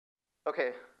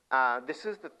Okay, this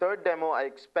is the third demo I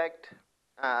expect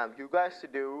you guys to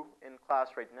do in class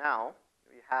right now.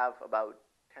 We have about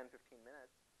 10, 15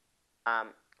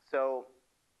 minutes. So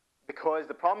because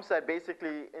the problem set,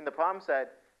 basically, in the problem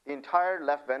set, the entire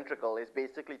left ventricle is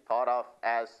basically thought of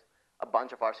as a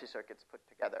bunch of RC circuits put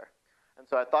together. And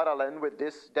so I thought I'll end with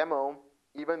this demo,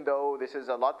 even though this is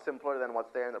a lot simpler than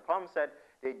what's there in the problem set.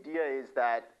 The idea is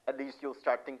that at least you'll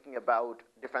start thinking about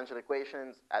differential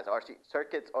equations as RC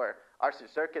circuits, or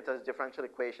RC circuits as differential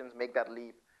equations, make that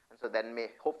leap, and so then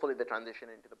hopefully the transition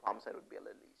into the problem set would be a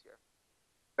little easier.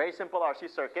 Very simple RC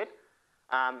circuit.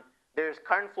 There's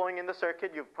current flowing in the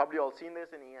circuit. You've probably all seen this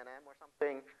in E&M or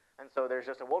something. And so there's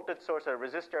just a voltage source, a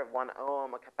resistor of 1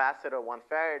 ohm, a capacitor, 1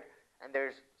 farad, and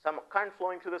there's some current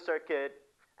flowing through the circuit,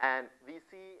 and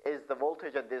VC is the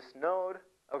voltage at this node,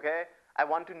 okay? I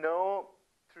want to know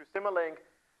through Simulink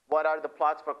what are the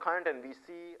plots for current and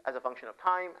VC as a function of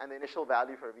time, and the initial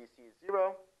value for VC is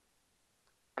 0.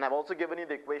 And I've also given you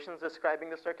the equations describing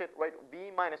the circuit, right?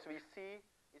 V minus VC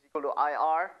is equal to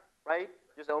IR, right?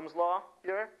 Just Ohm's law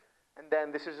here. And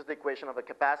then this is just the equation of a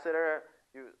capacitor.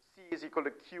 C is equal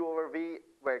to Q over V,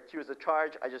 where Q is the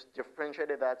charge. I just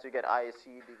differentiated that, so you get I is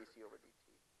C dVC over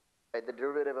dt. Right? The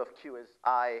derivative of Q is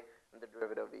I, and the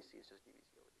derivative of VC is just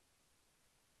dVC over dt.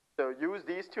 So use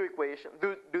these two equations.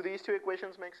 Do these two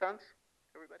equations make sense,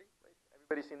 everybody? Right?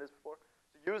 Everybody's seen this before?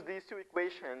 So use these two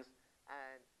equations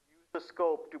and use the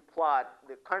scope to plot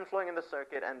the current flowing in the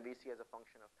circuit and VC as a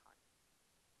function of time.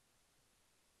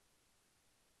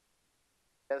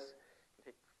 Yes.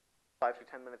 5 to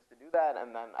 10 minutes to do that, and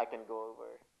then I can go over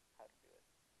how to do it.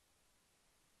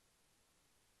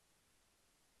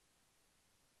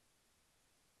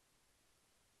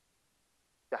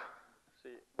 Yeah. So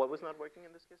what was not working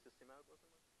in this case? The SIMout wasn't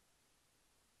working?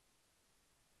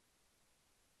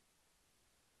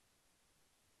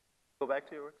 Go back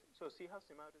to your work. So see how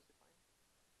SIMout is defined?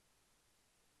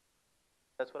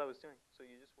 That's what I was doing. So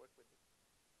you just work with it.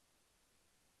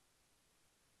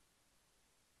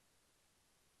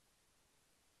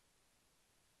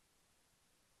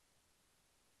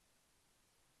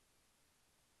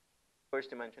 First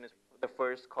dimension is, the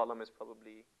first column is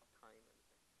probably time.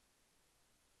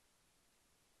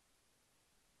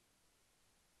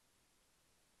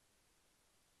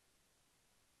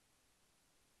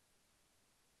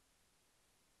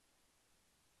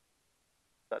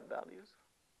 That values.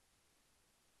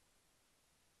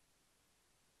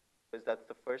 Because that's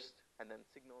the first, and then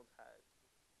signals has.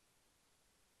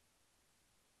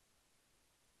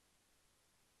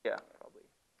 Yeah, probably.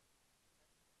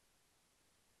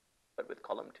 But with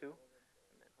column 2, and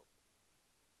then hope.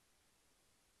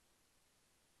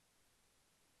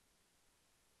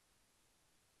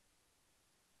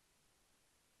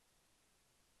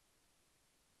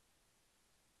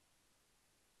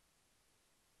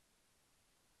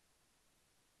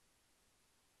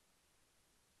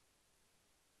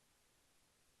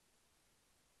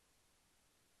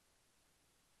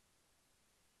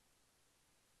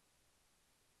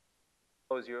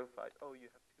 Oh, 0, 5. Oh, you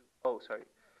have 2. Oh, sorry.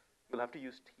 You'll have to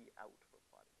use T out for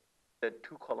plotting it. The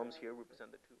 2 columns here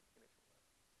represent the 2 initial values.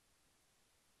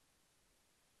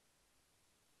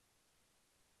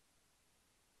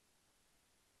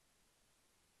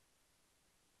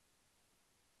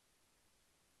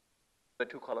 The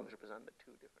 2 columns represent the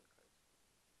 2 different curves.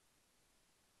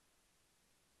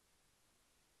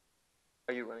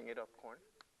 Are you running it off corn?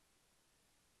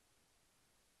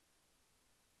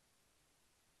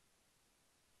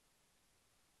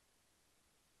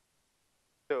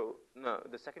 So, no,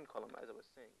 the second column, as I was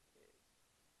saying, is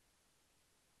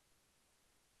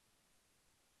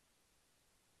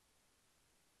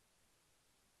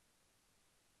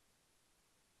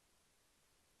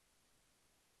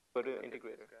go to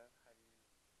integrator.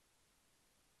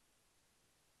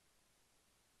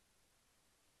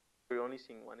 You're only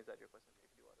seeing one. Is that your question? If you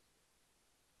do auto scale.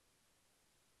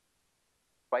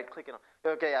 Right click it on.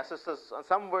 Okay, yeah, so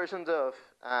some versions of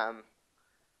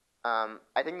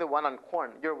I think the one on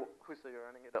corn. You're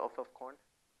running it off of corn?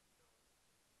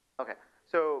 Okay.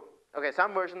 So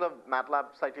some versions of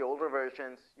MATLAB, slightly older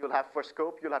versions, you'll have for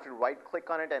scope, you'll have to right click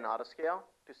on it and auto scale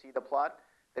to see the plot.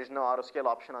 There's no auto scale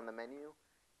option on the menu.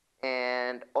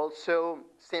 And also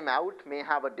SIMout may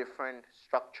have a different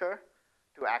structure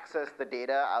to access the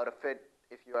data out of it.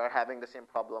 If you are having the same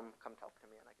problem, come talk to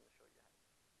me and I can show you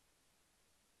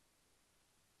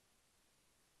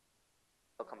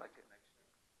how. I'll come back to you.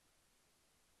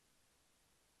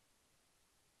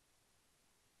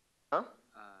 Huh?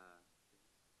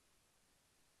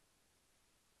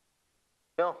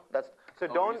 No, that's so.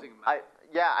 Don't.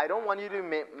 yeah, I don't want you to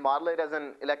model it as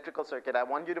an electrical circuit. I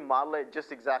want you to model it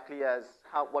just exactly as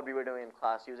what we were doing in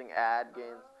class, using add,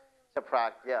 gains,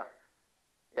 subtract. Yeah,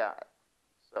 yeah.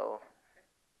 So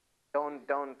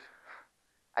don't.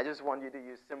 I just want you to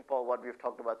use simple what we've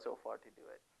talked about so far to do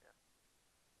it.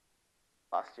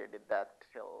 Yeah. Last year did that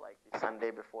till like the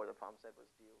Sunday before the farm set was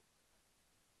due.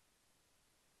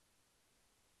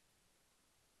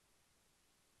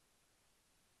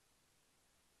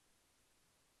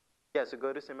 Yeah, so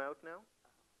go to SimOut now.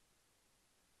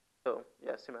 So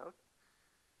yeah, SimOut.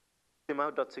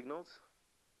 SimOut.signals.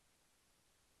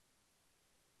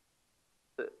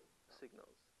 The signals.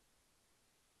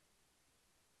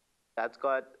 That's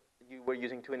got, you were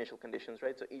using two initial conditions,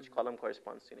 right? So each column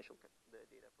corresponds to the data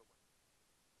for one.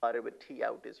 Started with T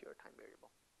out is your time variable.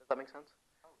 Does that make sense?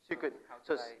 So you could,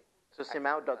 so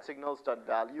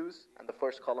SimOut.signals.values, and the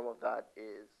first column of that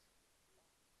is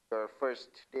your first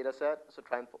data set. So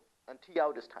try and T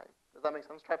out is time. Does that make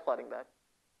sense? Try plotting that.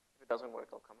 If it doesn't work,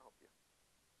 I'll come help you.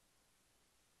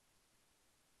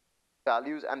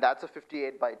 Values, and that's a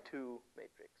 58 by 2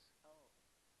 matrix.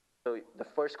 So the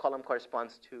first column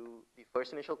corresponds to the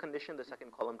first initial condition, the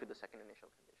second column to the second initial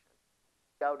condition.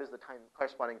 T out is the time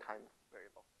corresponding time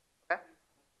variable. Okay?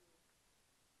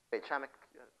 Wait, Shamek,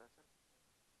 you had a question?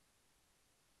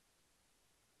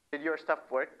 Did your stuff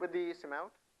work with the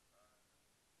SimOut?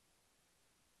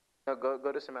 No, go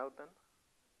to SimOut then.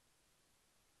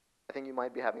 I think you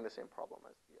might be having the same problem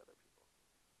as the other people.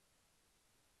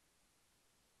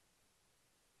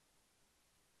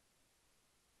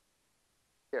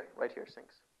 Here, right here,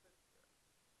 syncs.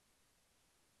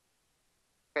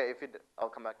 Okay, if I'll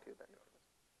come back to you then.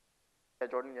 Yeah,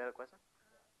 Jordan, you had a question?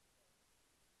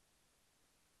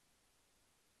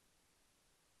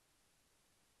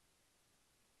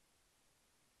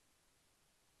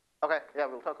 Okay, yeah,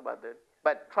 we'll talk about that.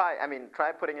 But try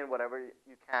putting in whatever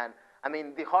you can. I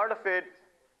mean, the heart of it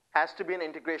has to be an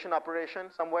integration operation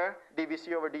somewhere,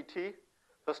 dVC over dt.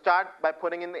 So start by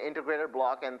putting in the integrator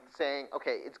block and saying,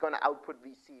 okay, it's going to output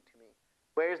VC to me.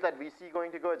 Where is that VC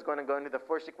going to go? It's going to go into the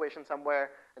first equation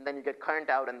somewhere, and then you get current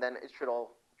out, and then it should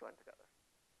all join together.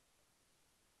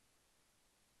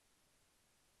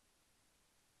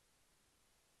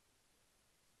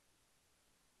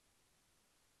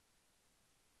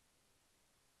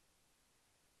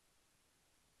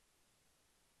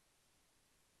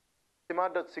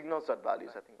 SimOut.signals.values,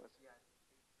 I think it was.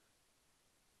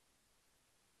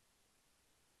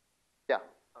 Yeah.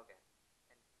 Okay.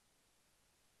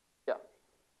 Yeah.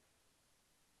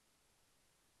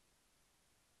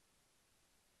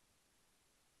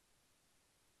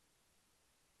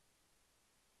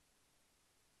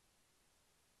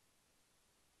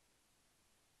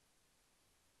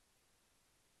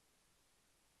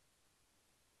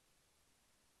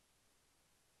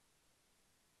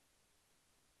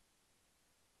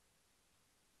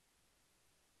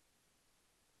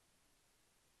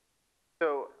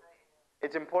 So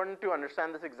it's important to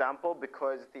understand this example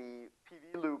because the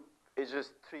PV loop is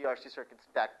just 3 RC circuits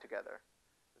stacked together.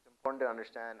 It's important to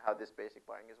understand how this basic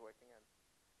wiring is working.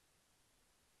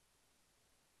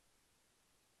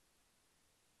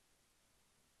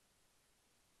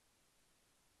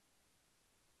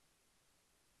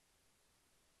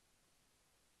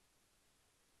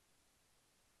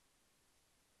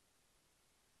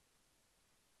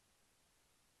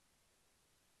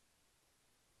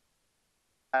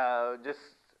 Just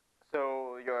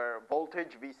so your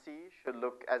voltage VC should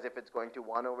look as if it's going to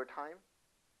 1 over time,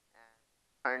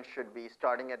 and current should be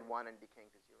starting at 1 and decaying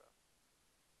to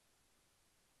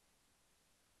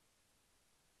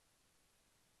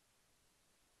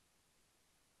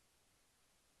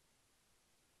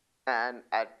 0. And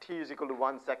at t is equal to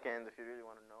 1 second, if you really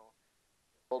want to know,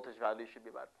 voltage value should be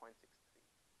about 0.63.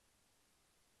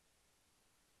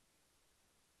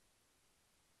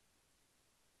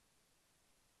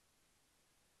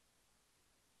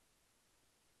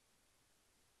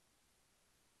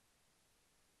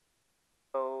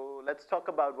 So let's talk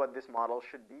about what this model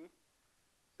should be.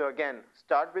 So again,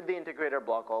 start with the integrator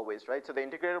block always, right? So the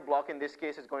integrator block in this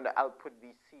case is going to output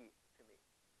VC to me.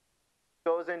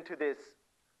 Goes into this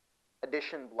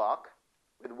addition block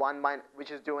with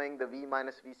which is doing the V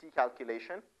minus VC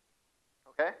calculation.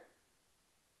 Okay?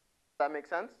 Does that make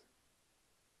sense?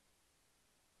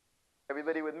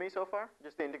 Everybody with me so far?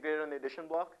 Just the integrator and the addition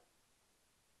block?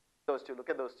 Those two, look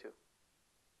at those two.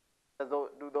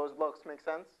 Do those blocks make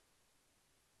sense?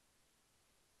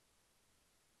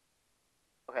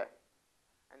 Okay.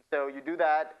 And so you do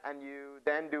that, and you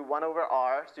then do 1 over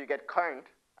R, so you get current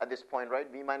at this point, right?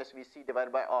 V minus VC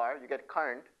divided by R, you get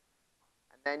current.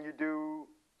 And then you do,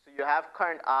 so you have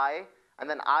current I, and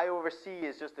then I over C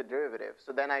is just the derivative.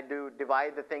 So then I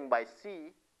divide the thing by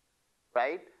C,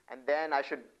 right? And then I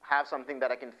should have something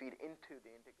that I can feed into the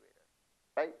integrator,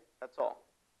 right? That's all.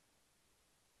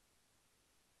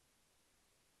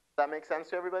 Does that make sense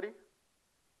to everybody?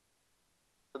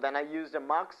 So then I used a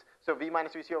mux. So V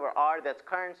minus VC over R, that's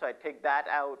current. So I take that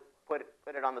out, put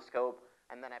it on the scope,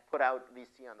 and then I put out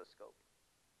VC on the scope.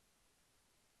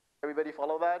 Everybody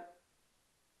follow that?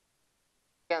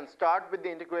 Again, start with the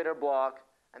integrator block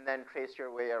and then trace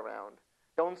your way around.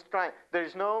 Don't try.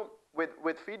 There's no,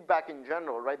 with feedback in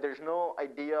general, right? There's no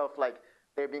idea of like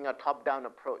there being a top-down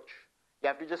approach. You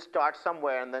have to just start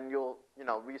somewhere, and then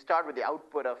we start with the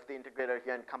output of the integrator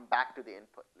here and come back to the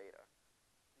input later.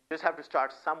 You just have to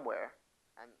start somewhere,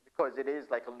 and because it is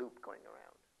like a loop going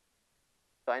around.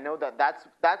 So I know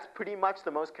that's pretty much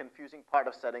the most confusing part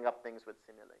of setting up things with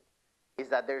Simulink, is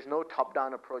that there's no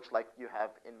top-down approach like you have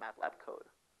in MATLAB code.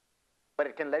 But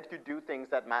it can let you do things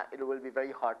that it will be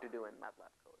very hard to do in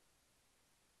MATLAB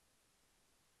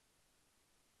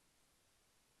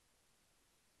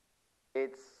code.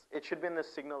 It should be in the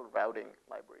signal routing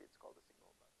library. It's called the signal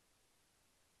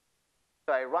library.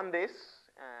 So I run this,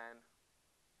 and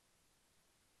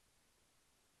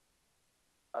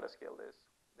how to scale this.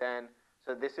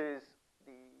 So this is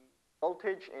the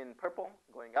voltage in purple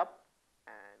going up,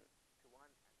 and to 1.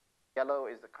 Yellow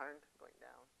is the current going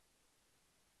down.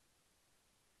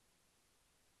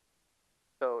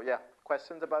 So yeah,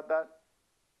 questions about that?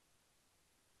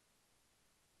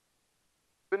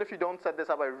 Even if you don't set this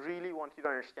up, I really want you to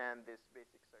understand this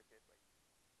basic circuit.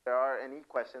 If there are any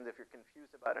questions, if you're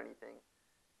confused about anything,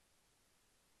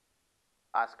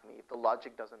 ask me if the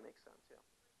logic doesn't make sense. Yeah.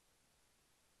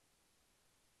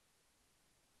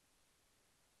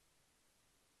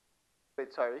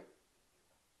 Wait, sorry.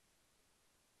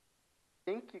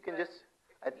 I think you can just.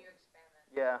 Can you expand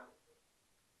that? Yeah.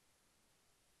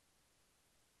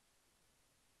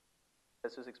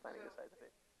 This is expanding the size of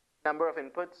it. Number of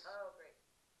inputs. Oh, great.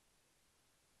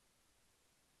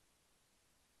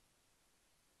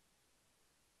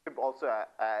 You could also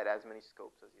add as many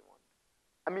scopes as you want.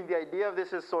 I mean, the idea of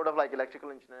this is sort of like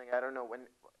electrical engineering. I don't know when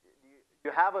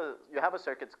you have a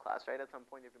circuits class, right? At some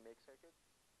point, you have to make circuits.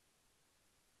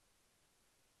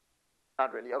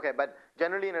 Not really. Okay, but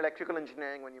generally in electrical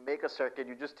engineering, when you make a circuit,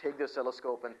 you just take the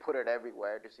oscilloscope and put it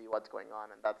everywhere to see what's going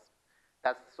on, and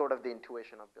that's sort of the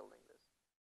intuition of building this.